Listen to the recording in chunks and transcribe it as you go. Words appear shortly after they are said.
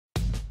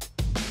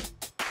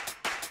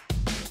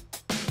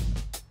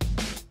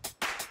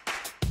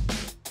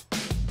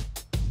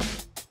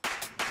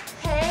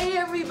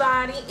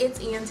everybody, it's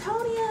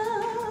Antonia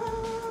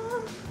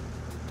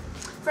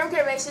from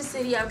Curvaceous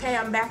City. Okay,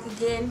 I'm back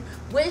again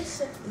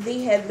with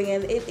the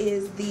headband. It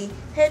is the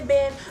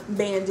headband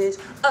bandage,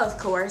 of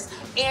course.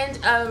 And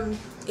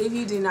if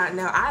you do not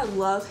know, I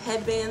love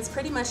headbands.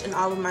 Pretty much in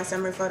all of my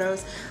summer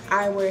photos,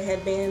 I wear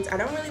headbands. I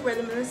don't really wear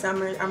them in the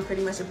summer. I'm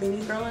pretty much a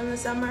beanie girl in the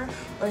summer,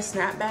 or a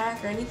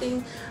snapback, or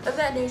anything of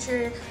that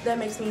nature that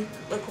makes me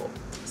look cool.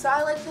 So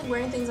I like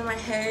wearing things on my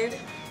head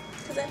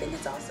because I think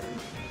it's awesome.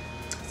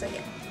 So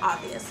yeah,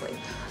 obviously.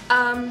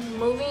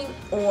 Moving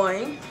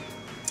on,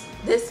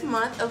 this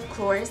month, of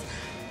course,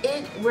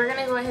 we're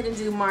gonna go ahead and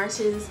do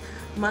March's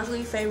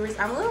monthly favorites.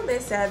 I'm a little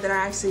bit sad that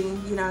I actually,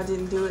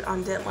 didn't do it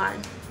on deadline.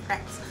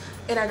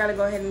 And I gotta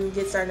go ahead and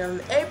get started on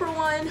the April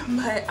one,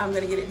 but I'm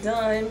gonna get it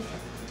done.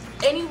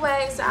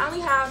 Anyway, so I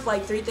only have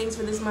like 3 things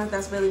for this month.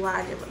 That's really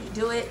why I didn't really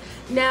do it.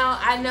 Now,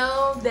 I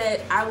know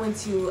that I went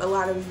to a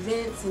lot of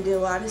events and did a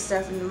lot of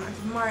stuff in the month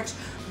of March,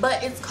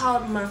 but it's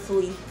called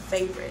monthly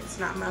favorites,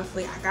 not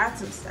monthly. I got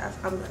some stuff.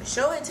 I'm going to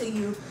show it to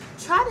you,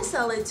 try to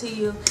sell it to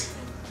you,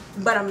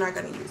 but I'm not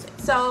going to use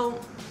it.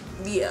 So,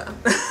 yeah.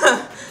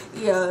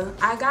 Yeah,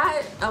 I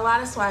got a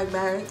lot of swag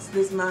bags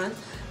this month.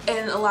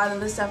 And a lot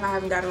of the stuff I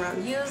haven't got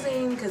around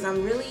using because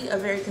I'm really a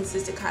very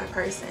consistent kind of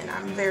person.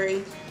 I'm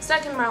very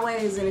stuck in my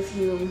ways, and if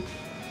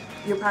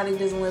your product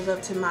doesn't live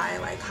up to my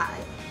high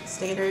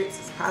standards,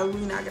 it's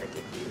probably not gonna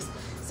get used.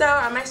 So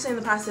I'm actually in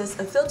the process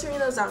of filtering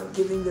those out and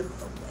giving them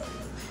away.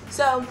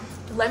 So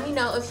let me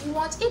know if you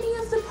want any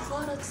of the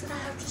products that I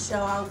have to show.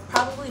 I'll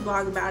probably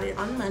blog about it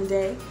on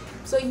Monday,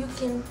 so you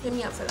can hit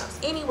me up for those.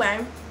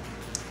 Anyway,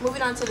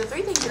 moving on to the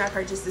 3 things that I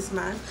purchased this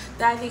month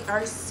that I think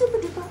are super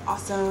duper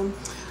awesome.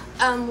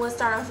 Let's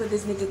start off with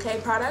this Nika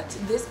K product,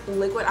 this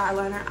liquid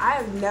eyeliner. I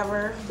have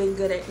never been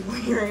good at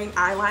wearing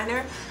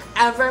eyeliner,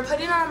 ever.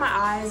 Putting it on my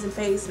eyes and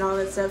face and all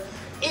that stuff,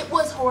 it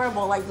was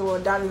horrible, like the little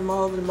dot in the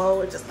mole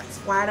would just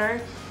splatter.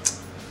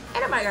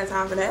 And nobody got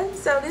time for that.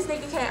 So this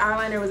Nika K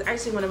eyeliner was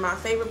actually one of my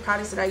favorite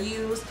products that I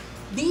use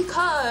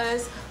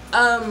because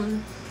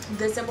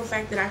the simple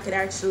fact that I could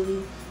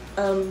actually,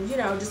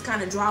 just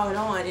kind of draw it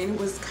on, and it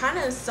was kind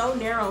of so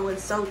narrow and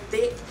so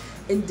thick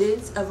and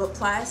dense of a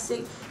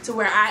plastic to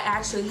where I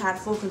actually had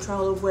full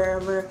control of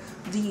wherever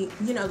the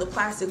the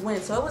plastic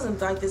went. So it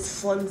wasn't like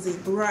this flimsy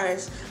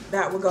brush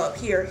that would go up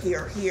here,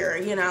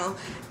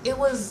 It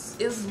was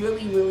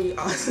really, really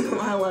awesome.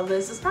 I love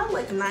this. It's probably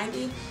like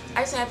 $90.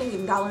 Actually, I think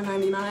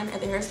 $1.99 at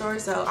the hair store.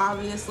 So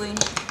obviously,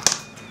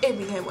 it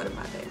became one of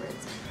my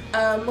favorites.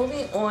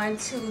 Moving on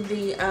to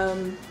the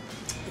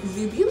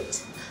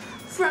V-Beaut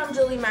from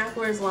Julie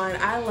McWare's line.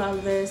 I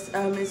love this.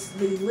 It's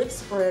the lip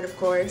spread, of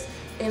course,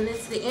 and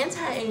it's the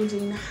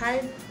anti-aging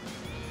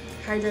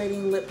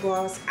hydrating lip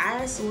gloss. I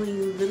actually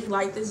really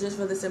like this just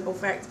for the simple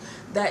fact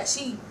that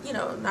she,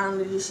 not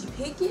only did she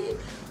pick it,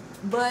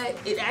 but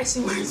it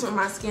actually works with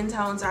my skin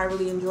tone, so I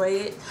really enjoy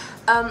it.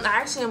 I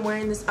actually am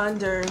wearing this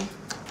under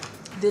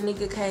the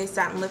Nika K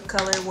satin lip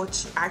color,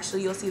 which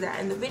actually you'll see that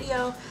in the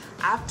video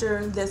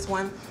after this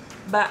one.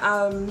 But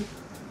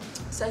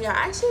so yeah,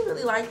 I actually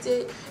really liked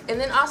it. And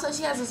then also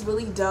she has this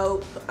really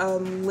dope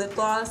lip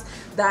gloss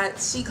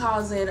that she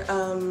calls it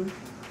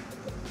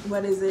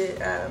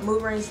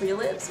mood rings for your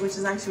lips, which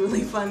is actually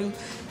really funny.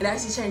 It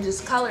actually changes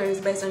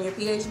colors based on your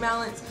pH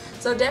balance.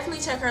 So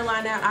definitely check her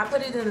line out. I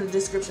put it in the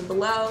description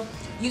below.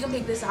 You can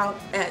pick this out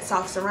at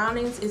Soft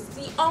Surroundings. It's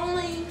the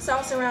only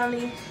Soft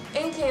Surrounding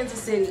in Kansas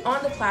City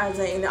on the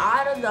plaza, and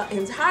out of the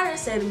entire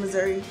state of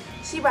Missouri.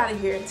 She brought it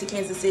here to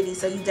Kansas City,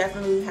 so you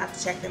definitely have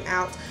to check them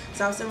out.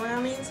 Soft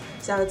Surroundings,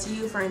 shout out to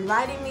you for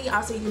inviting me.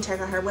 Also, you can check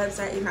out her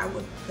website, and I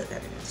will put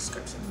that in the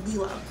description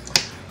below.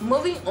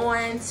 Moving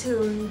on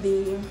to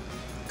the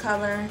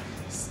color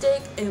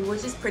stick,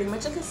 which is pretty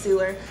much a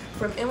concealer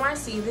from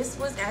NYC. This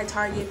was at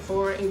Target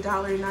for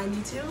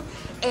 $1.92,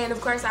 and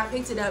of course I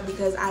picked it up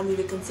because I need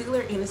a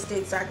concealer and a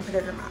stick so I can put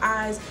it in my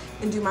eyes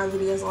and do my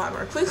videos a lot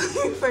more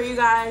quickly for you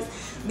guys,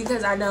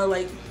 because I know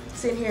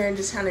sitting here and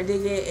just trying to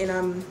dig it, and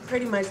I'm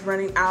pretty much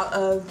running out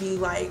of the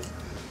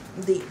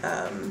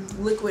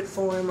liquid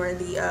form, or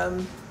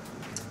the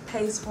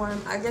paste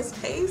form, I guess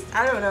paste,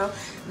 I don't know,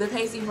 the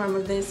pasty form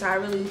of this. So I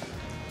really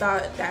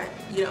thought that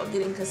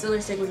getting concealer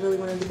stick was really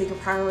one of the bigger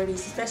priorities,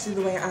 especially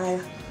the way I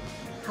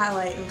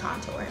highlight and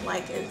contour.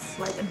 It's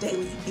like a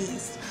daily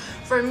beast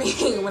for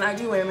me. When I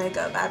do wear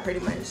makeup, I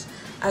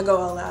go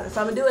all out. If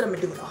I'm gonna do it, I'm gonna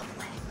do it all the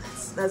way.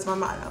 That's my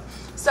motto.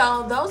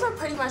 So those are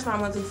pretty much my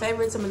monthly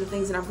favorites, some of the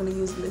things that I'm going to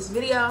use in this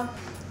video.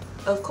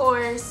 Of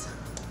course,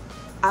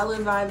 I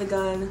live by the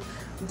gun,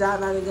 die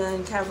by the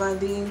gun, Kat Von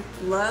D.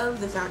 Love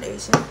the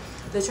foundation.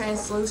 The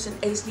translucent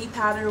HD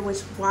powder,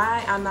 which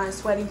why I'm not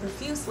sweating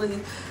profusely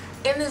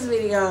in this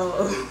video,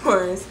 of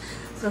course,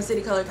 from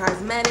City Color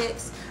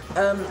Cosmetics.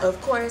 Of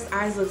course,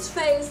 Eyes, Lips,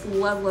 Face.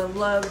 Love, love,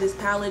 love this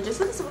palette, just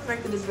for the simple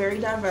fact that it's very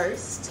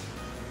diverse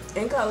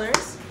in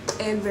colors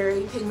and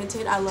very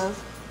pigmented. I love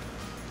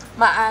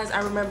my eyes.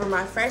 I remember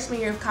my freshman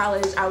year of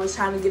college, I was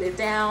trying to get it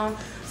down.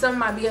 Some of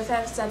my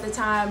BFFs at the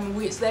time,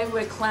 they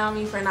would clown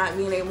me for not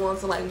being able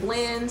to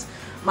blend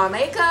my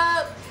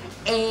makeup,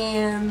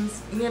 and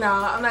you know,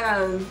 I'm not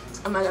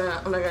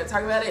gonna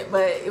talk about it,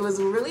 but it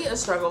was really a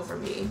struggle for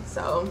me.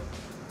 So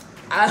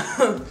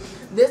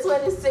this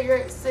one is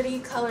City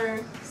Color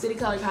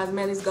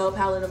Cosmetics Gold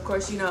Palette. Of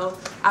course, you know,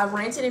 I've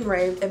ranted and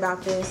raved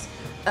about this.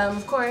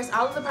 Of course,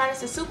 all of the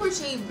products are super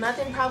cheap.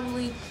 Nothing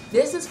probably.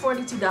 This is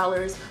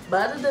 $42,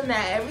 but other than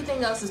that,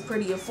 everything else is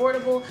pretty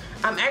affordable.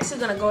 I'm actually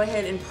gonna go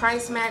ahead and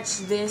price match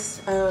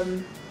this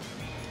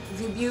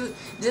View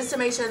just to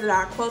make sure that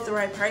I quote the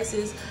right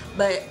prices.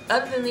 But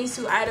other than these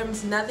two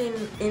items, nothing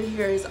in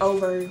here is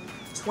over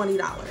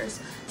 $20.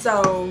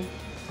 So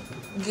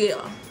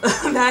yeah,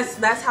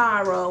 that's how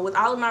I roll with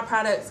all of my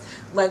products,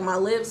 like my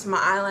lips, my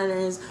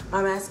eyeliners,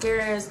 my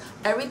mascaras.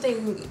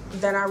 Everything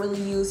that I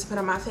really use to put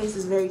on my face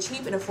is very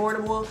cheap and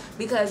affordable,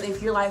 because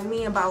if you're like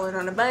me and balling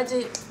on a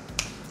budget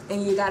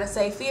and you gotta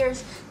stay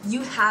fierce,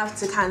 you have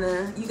to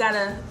you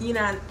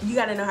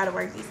gotta know how to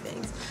work these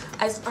things.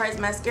 As far as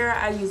mascara,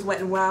 I use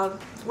Wet n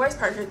Wild. Works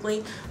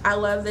perfectly. I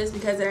love this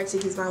because it actually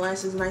keeps my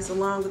lashes nice and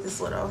long with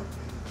this little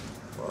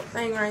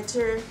thing right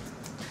here.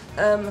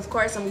 Of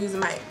course, I'm using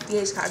my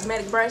DH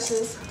Cosmetic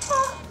brushes.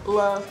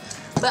 Love.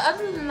 But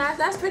other than that,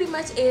 that's pretty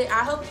much it.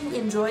 I hope you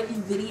enjoyed the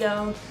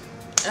video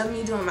of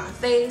me doing my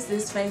face.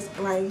 This face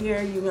right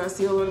here, you're gonna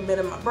see a little bit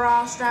of my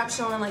bra strap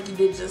showing like you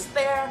did just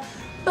there.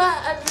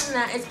 But other than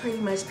that, it's pretty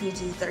much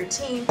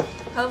PG-13.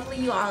 Hopefully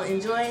you all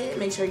enjoy it.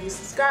 Make sure you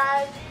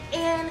subscribe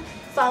and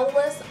follow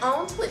us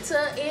on Twitter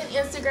and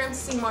Instagram to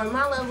see more of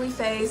my lovely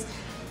face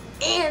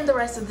and the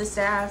rest of the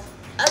staff.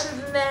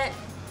 Other than that,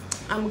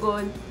 I'm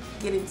going to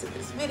get into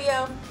this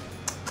video.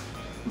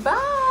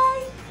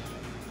 Bye.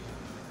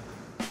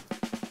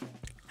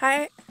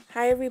 Hi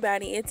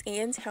everybody, it's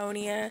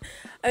Antonia.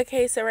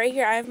 Okay, so right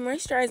here I have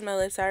moisturized my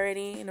lips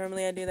already.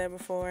 Normally I do that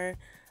before.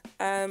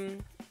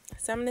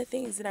 Some of the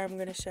things that I'm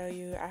going to show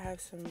you, I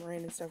have some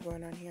random stuff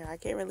going on here. I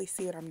can't really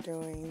see what I'm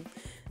doing,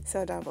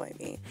 so don't blame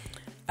me.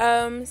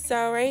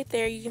 So right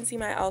there you can see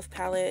my e.l.f.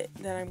 palette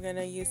that I'm going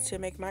to use to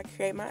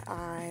create my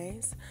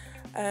eyes.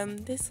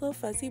 This little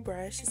fuzzy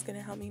brush is going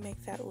to help me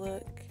make that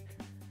look.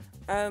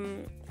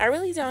 I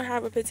really don't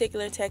have a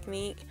particular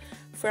technique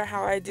for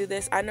how I do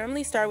this. I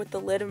normally start with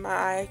the lid of my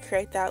eye,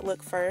 create that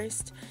look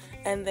first,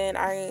 and then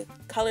I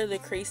color the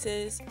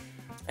creases,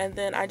 and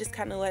then I just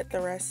kind of let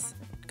the rest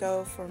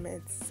go from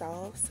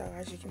itself. So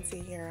as you can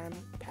see here, I'm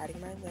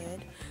patting my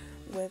lid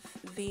with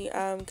the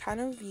kind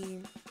of the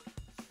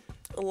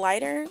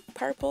lighter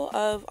purple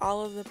of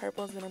all of the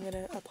purples that I'm going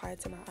to apply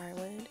to my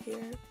eyelid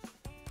here.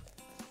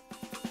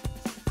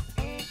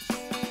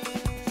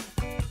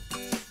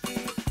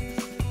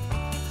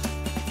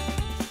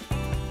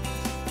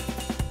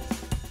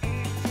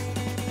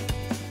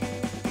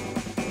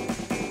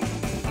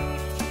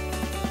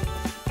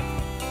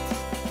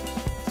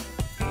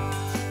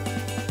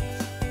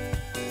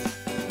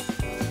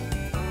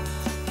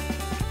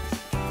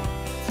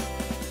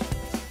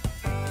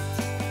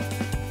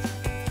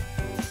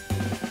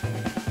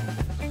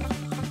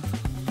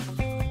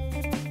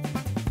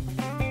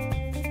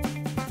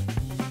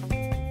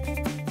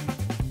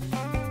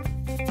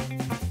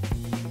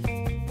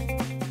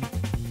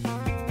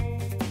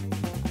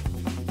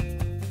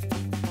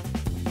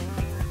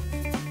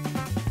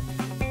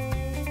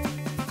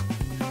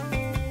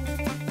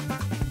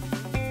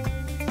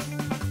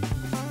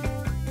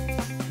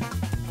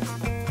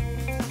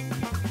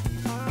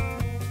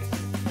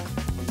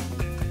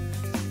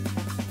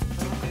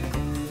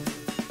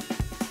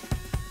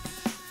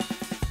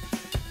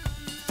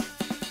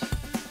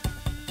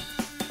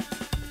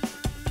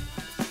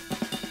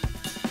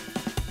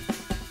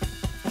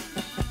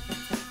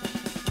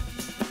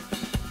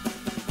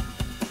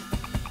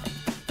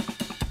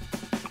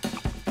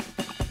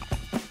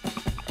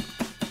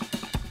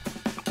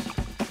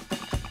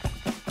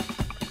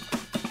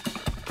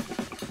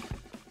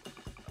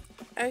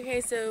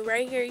 Okay, so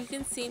right here you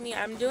can see me.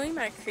 I'm doing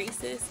my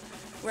creases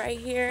right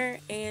here,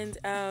 and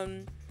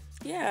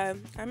yeah,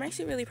 I'm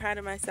actually really proud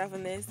of myself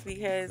in this,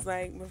 because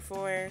like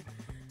before,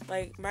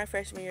 like my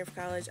freshman year of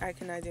college, I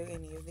could not do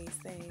any of these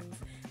things,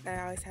 and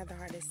I always had the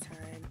hardest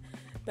time.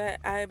 But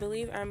I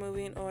believe I'm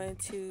moving on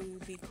to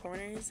the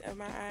corners of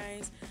my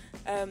eyes.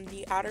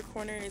 The outer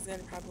corner is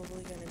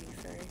probably gonna be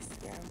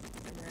first. Yeah,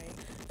 I'm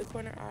right. The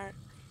corner art,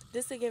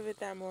 just to give it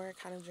that more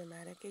kind of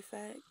dramatic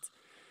effect.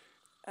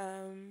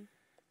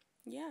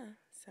 Yeah,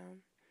 so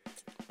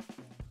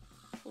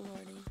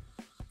lordy.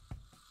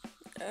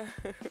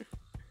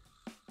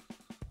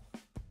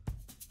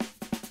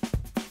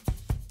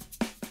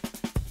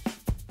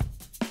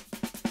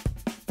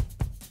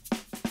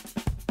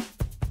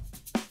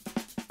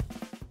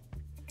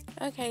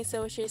 Okay,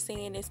 so what you're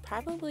seeing is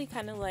probably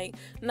kind of like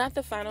not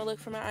the final look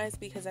for my eyes,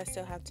 because I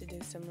still have to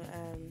do some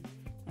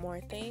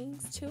more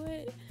things to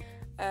it.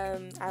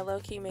 I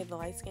low-key made the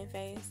light skin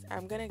face.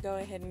 I'm gonna go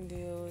ahead and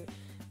do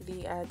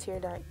the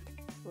tear duct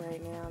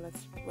right now.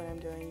 That's what I'm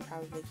doing. You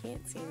probably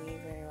can't see me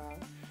very well,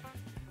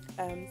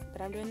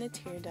 but I'm doing the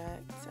tear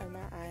ducts on my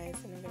eyes,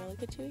 and I'm gonna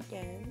look at you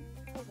again.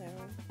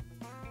 Hello.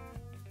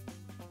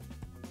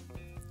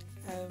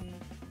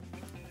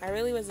 I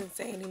really wasn't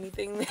saying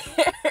anything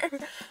there.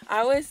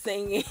 I was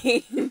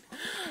singing.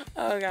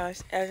 Oh gosh.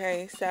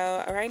 Okay,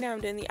 so right now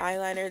I'm doing the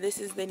eyeliner. This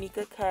is the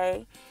Nika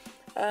K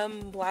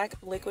black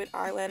liquid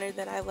eyeliner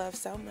that I love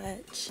so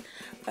much.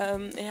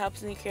 It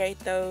helps me create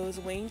those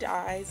winged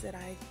eyes that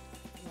I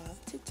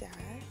love to death.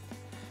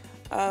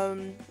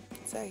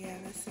 So yeah,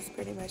 this is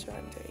pretty much what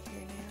I'm doing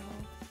here now.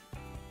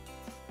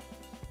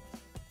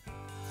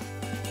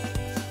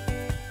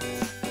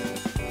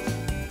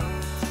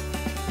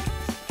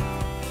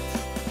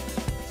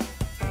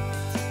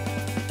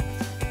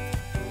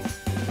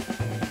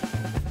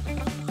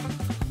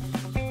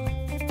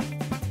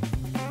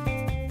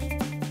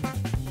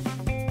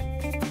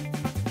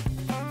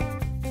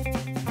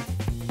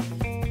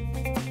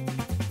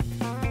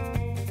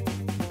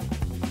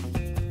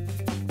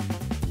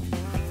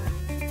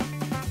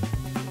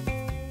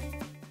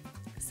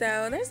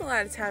 So there's a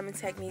lot of time and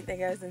technique that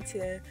goes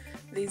into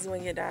these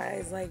winged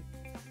eyes. Like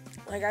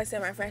I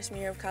said, my freshman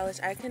year of college,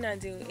 I could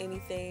not do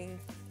anything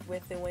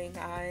with the winged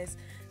eyes.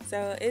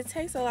 So it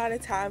takes a lot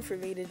of time for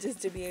me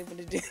to be able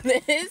to do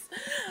this.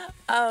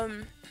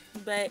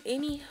 But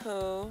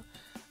anywho,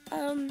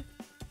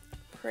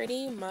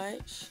 pretty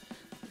much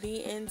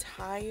the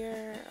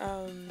entire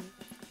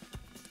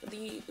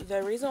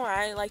the reason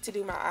why I like to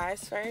do my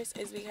eyes first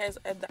is because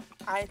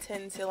I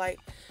tend to like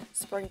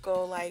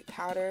sprinkle like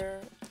powder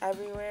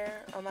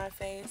everywhere on my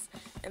face,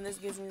 and this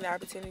gives me the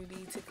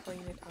opportunity to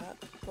clean it up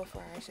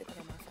before I actually put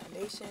on my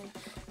foundation,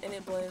 and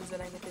it blends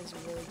and I get this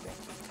really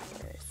good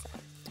color. So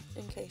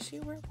in case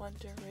you were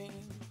wondering.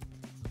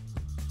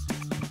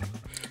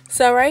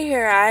 So right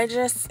here I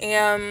just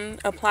am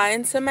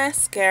applying some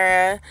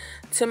mascara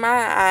to my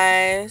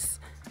eyes,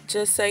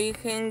 just so you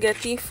can get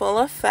the full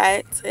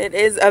effect. It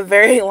is a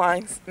very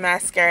long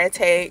mascara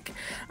take.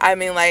 I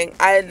mean, like,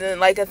 I did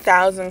like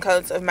 1,000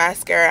 coats of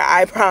mascara,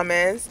 I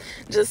promise,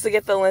 just to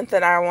get the length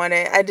that I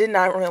wanted. I did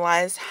not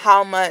realize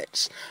how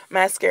much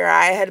mascara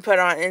I had put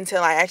on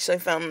until I actually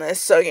filmed this.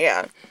 So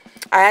yeah,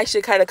 I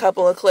actually cut a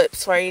couple of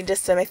clips for you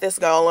just to make this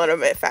go a little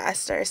bit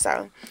faster.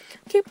 So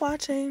keep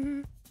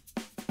watching.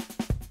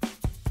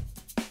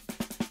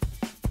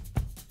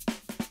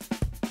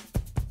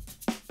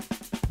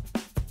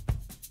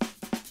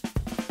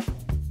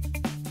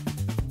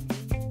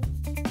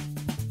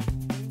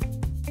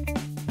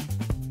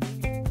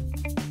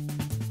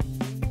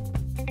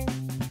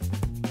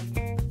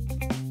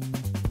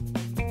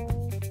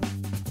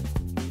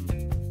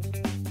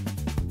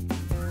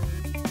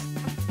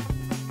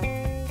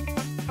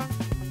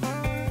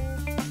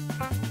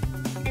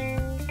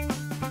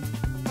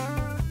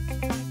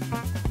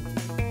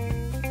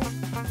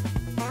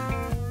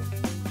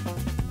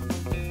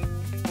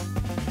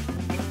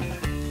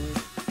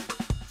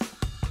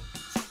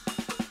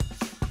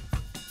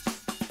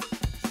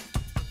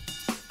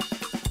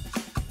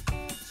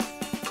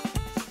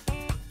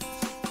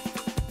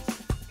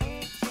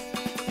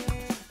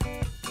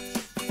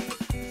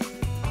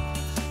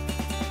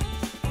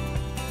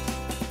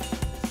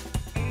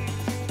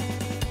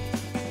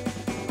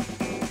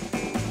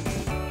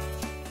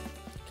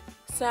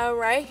 So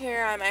right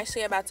here, I'm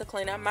actually about to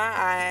clean up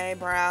my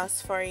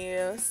eyebrows for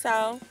you.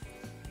 So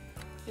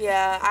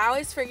yeah, I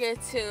always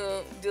forget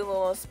to do the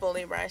little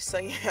spoolie brush. So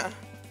yeah.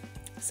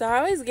 So I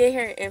always get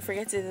here and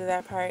forget to do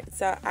that part.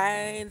 So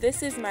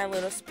this is my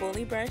little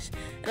spoolie brush,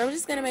 and I'm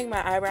just gonna make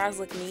my eyebrows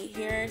look neat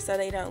here so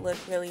they don't look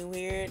really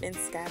weird and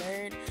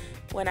scattered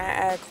when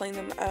I clean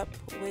them up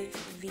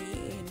with the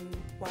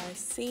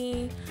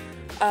NYC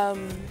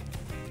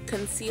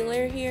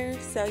concealer here.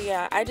 So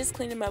yeah, I just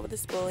cleaned them up with a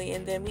spoolie,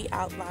 and then we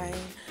outline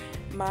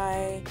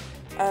my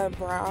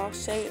brow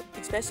shape,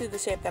 especially the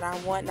shape that I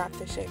want, not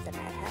the shape that I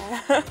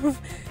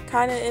have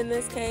kind of in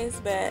this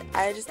case, but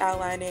I just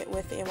outline it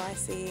with the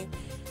NYC.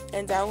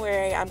 And don't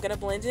worry, I'm gonna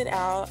blend it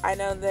out. I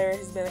know there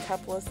has been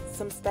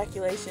some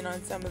speculation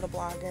on some of the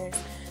bloggers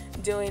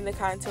doing the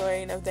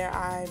contouring of their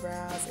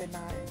eyebrows and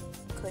not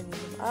cleaning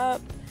them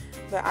up,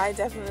 but I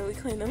definitely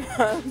clean them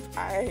up.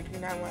 I do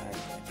not want to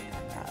clean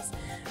eyebrows.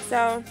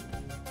 So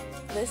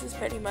this is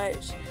pretty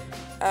much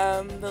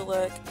the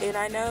look, and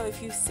I know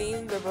if you've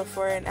seen the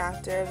before and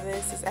after of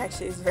this,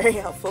 is very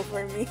helpful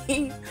for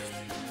me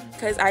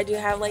because I do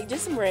have like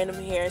just some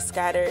random hair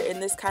scattered,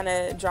 and this kind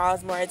of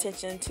draws more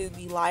attention to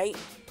the light,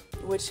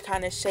 which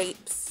kind of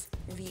shapes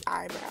the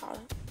eyebrow.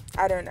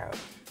 I don't know,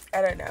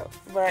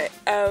 but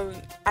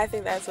I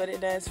think that's what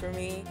it does for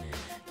me,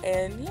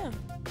 and yeah,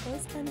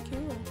 that's kind of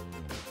cool.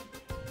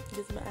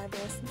 Gives my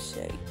eyebrows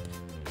some shape.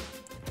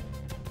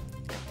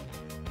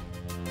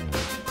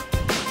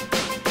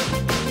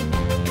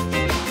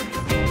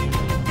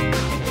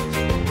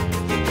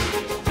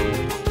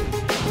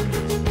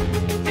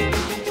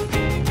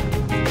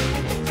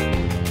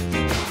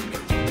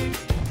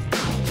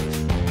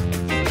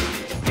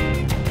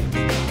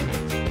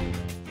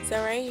 So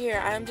right here,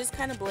 I'm just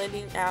kind of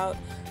blending out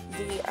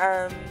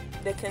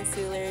the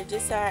concealer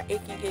just so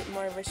it can get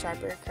more of a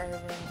sharper curve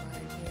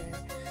line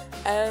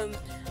here.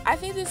 I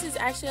think this is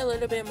actually a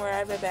little bit more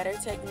of a better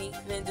technique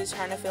than just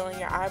trying to fill in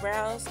your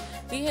eyebrows,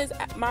 because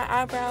my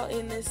eyebrow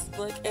in this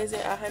look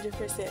isn't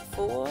 100%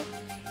 full,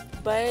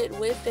 but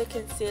with the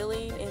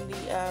concealing and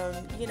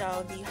the you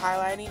know, the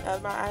highlighting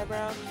of my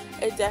eyebrow,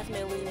 it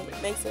definitely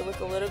makes it look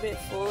a little bit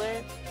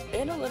fuller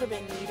and a little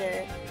bit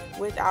neater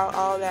without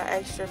all that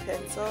extra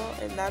pencil.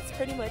 And that's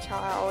pretty much how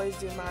I always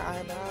do my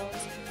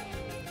eyebrows.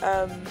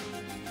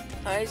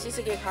 I always used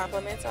to get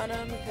compliments on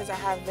them because I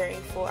have very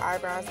full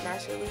eyebrows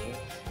naturally,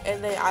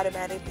 and they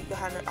automatically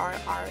kind of are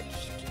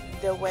arched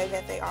the way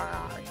that they are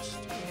arched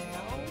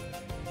now.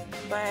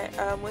 But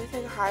with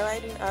the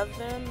highlighting of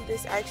them,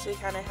 this actually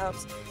kind of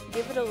helps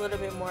give it a little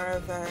bit more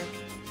of a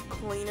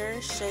cleaner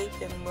shape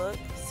and look.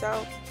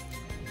 So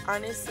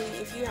honestly,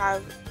 if you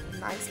have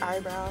nice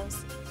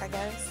eyebrows, I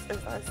guess,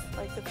 if that's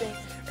like the thing,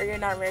 or you're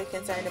not very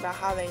concerned about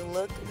how they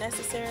look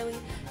necessarily,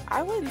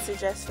 I wouldn't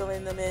suggest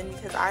filling them in,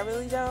 because I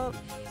really don't,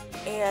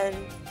 and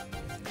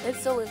it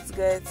still looks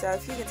good. So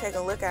if you can take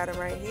a look at them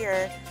right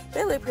here,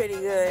 they look pretty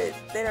good.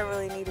 They don't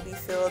really need to be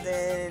filled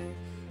in,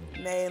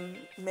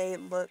 made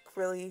look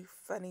really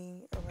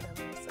funny or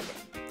whatever.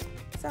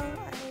 So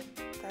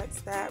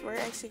that's that. We're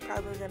actually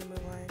probably going to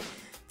move on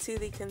to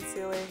the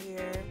concealer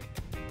here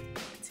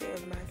to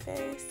my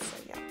face. So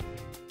yeah,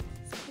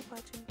 so keep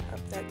watching.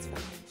 Hope that's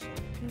foundation.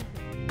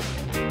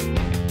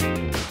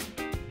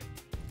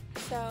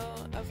 So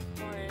of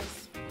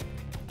course,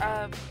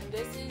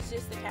 this is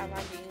just the Kat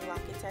Von D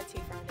Lock and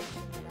Tattoo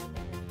foundation that I've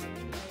been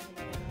using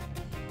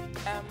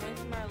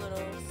with my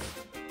little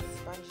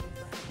spongy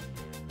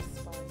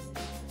sponge.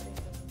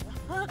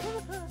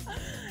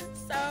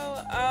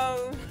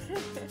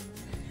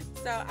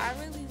 So I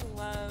really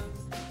love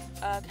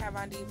Kat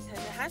Von D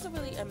because it has a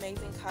really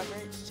amazing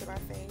coverage to my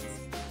face.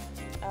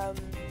 It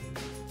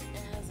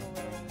has a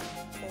little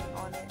thing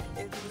on it.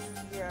 It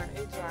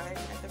dries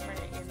at the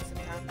front and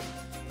sometimes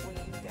when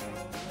you go,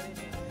 what it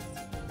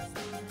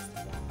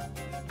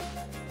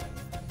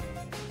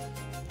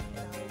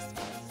always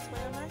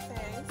spray on my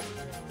face.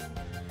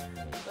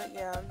 But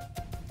yeah,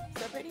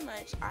 so pretty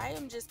much I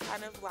am just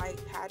kind of like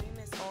patting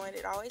this on.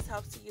 It always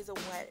helps to use a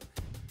wet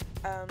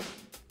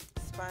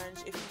sponge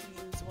if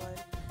you use one,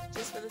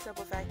 just for the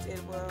simple fact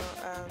it'll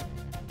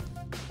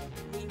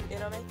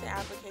make the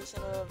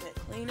application a little bit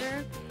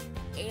cleaner,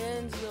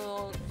 and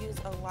you'll use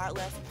a lot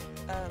less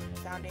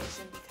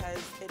foundation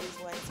because it is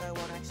wet, so it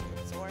won't actually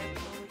absorb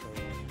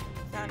the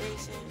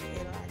foundation.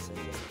 It'll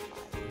actually just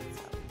apply it.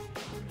 So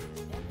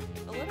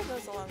yeah, a little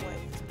goes a long way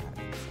with this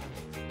product.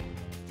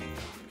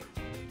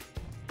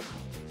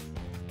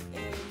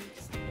 And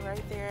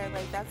right there,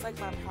 like that's like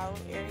my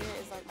problem area,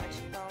 is like my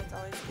cheekbones. I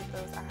always get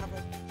those. I have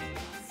like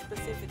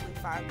specifically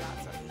 5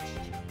 dots on each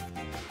cheek,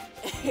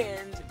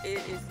 and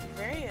it is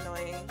very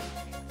annoying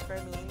for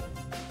me,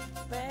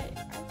 but I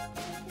think I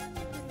can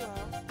do pretty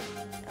well.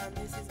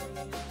 This is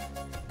me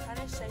kind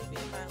of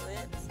shaping my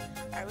lips.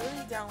 I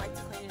really don't like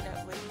to clean it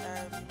up with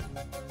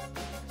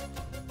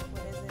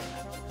what is it?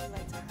 I don't really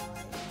like to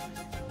highlight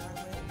my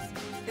lips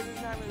because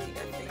it's not really a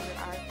thing that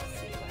I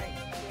see like,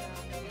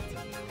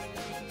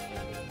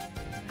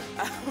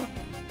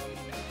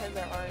 because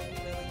they're already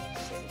really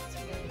shaped.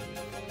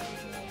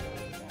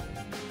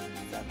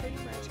 So pretty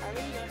much, I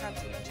really don't have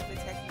too much of a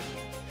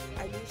technique.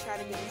 I do try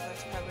to get as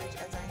much coverage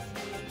as I can.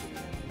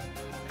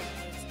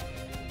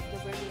 The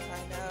bridge of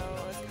my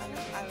nose, kind of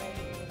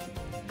highlighting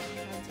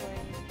and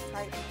contouring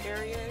type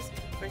areas,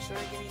 for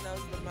sure getting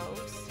those the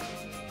most,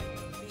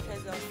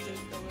 because they'll stick a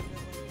little bit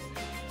more.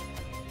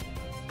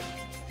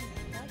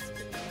 That's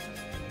pretty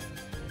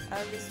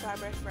good. This flat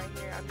brush right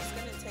here, I'm just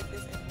going to take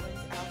this and blend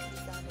out the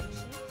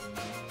foundation.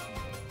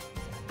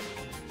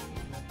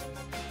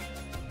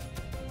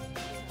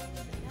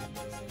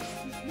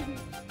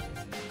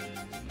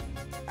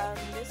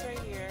 This right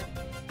here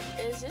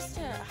is just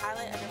to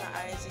highlight under my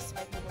eyes, just to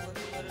make them look a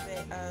little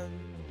bit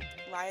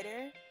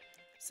lighter,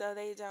 so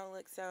they don't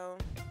look so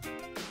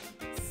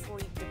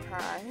sleep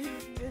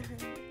deprived.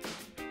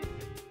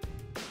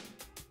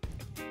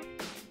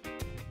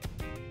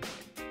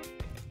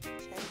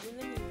 Changing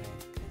the music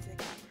because it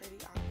got pretty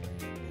awkward.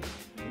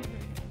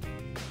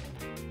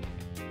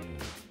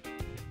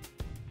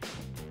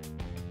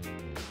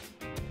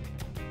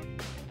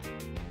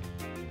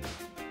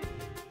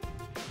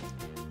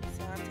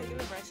 So I'm taking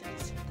the brush and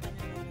just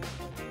cleaning it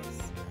up with this.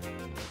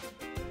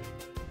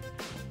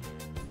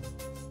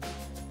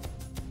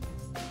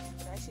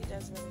 It actually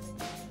does really make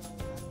me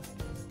feel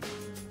highlighter.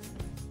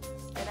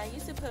 And I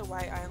used to put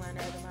white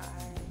eyeliner under my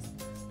eyes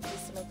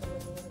just to make them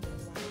look a little bit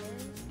lighter.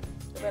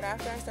 But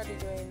after I started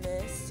doing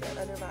this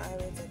under my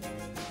eyelids, I don't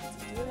really need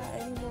to do that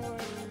anymore.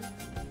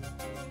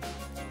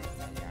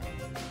 So yeah,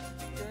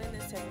 doing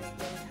this technique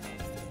really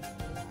helps to make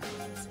the eyelids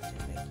and just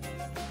make you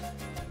look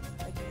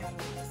like you have a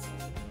little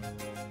sleep.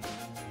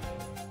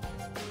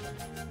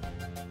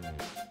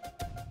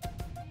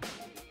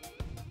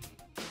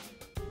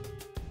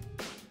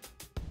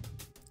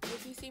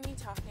 If you see me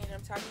talking,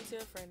 I'm talking to a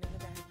friend in the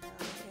background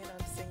and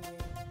I'm singing,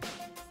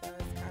 so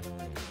it's kind of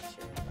like a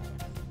mixture of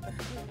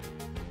both.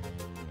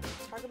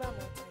 Talk about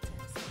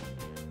multitasking.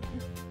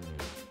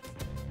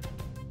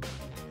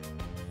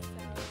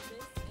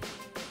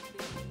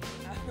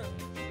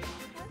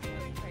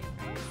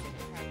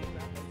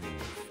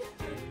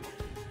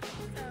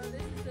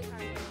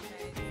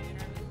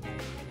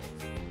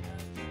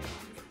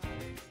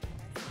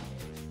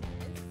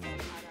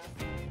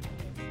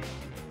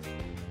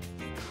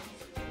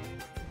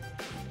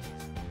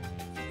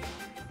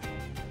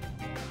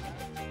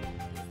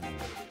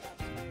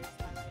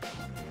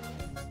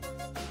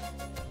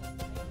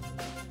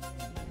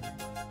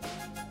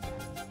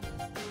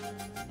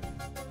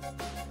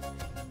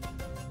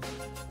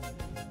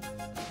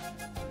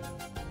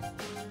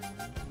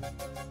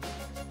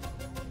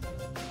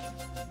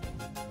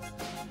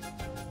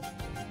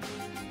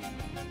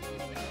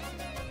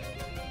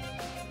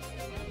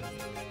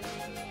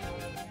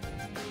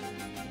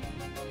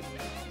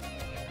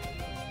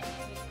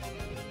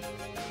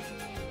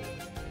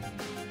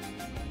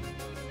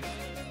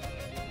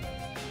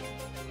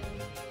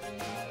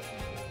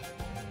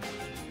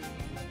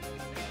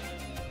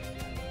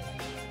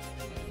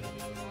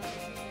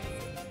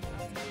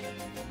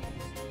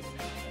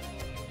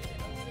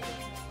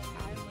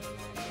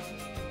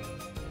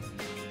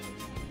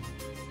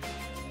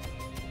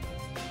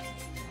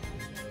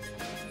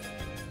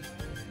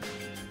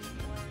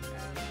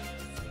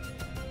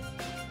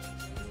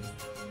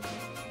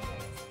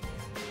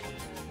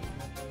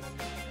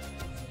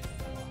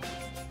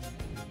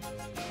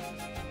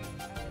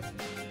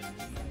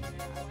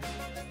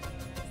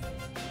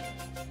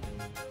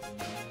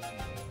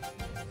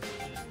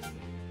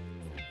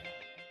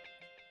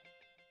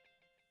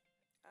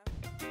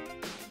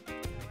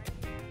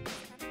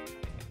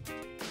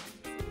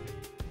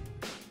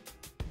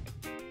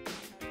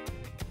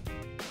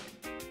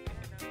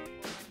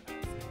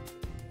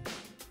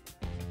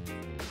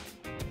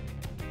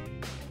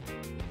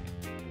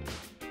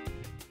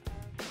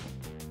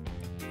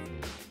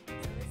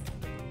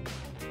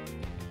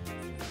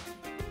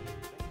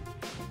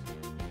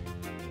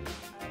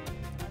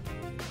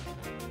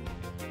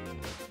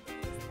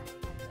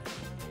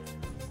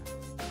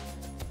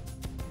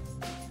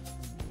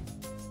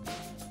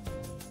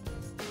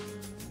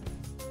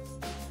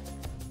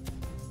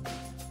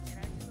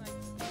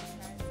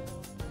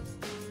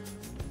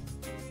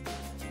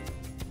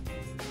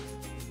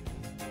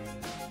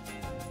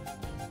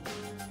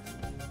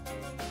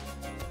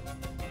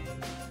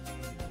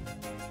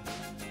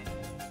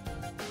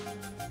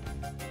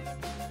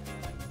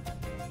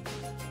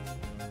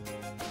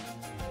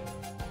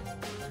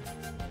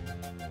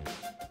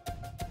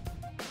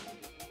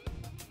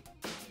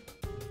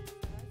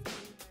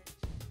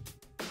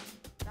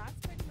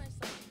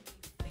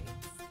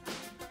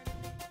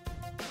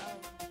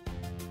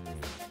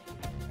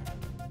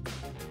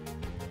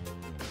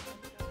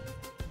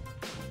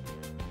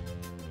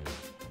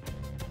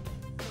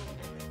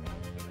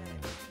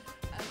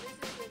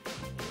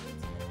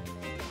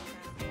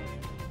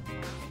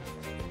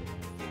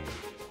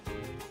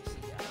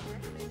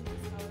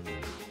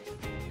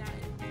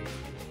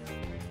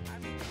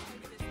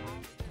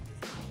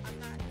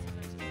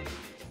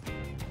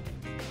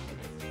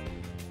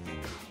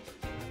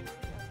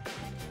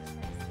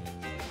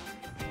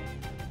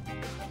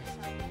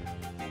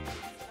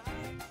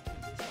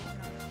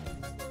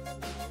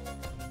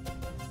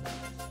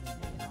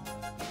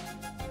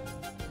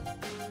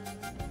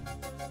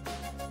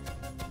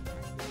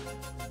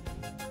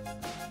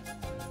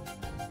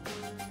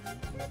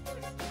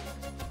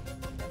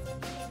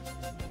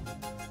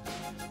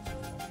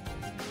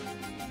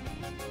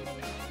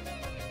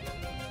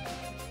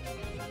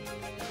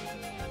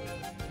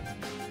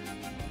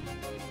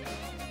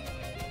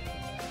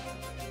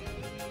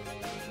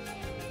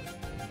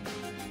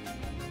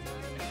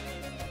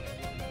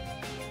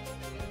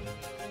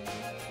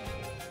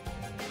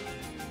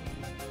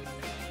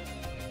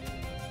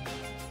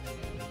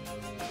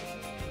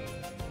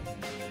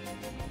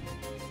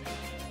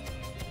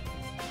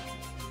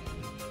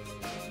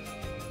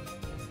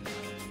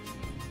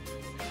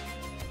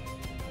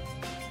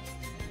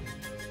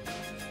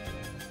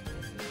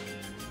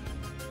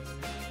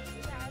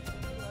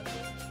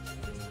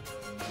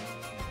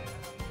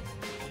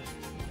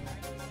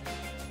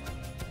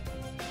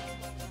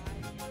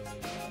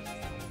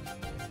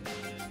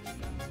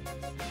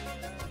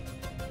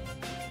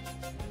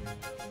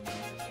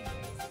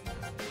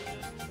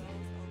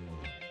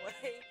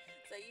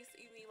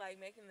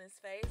 is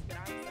Faves, but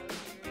I'm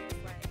so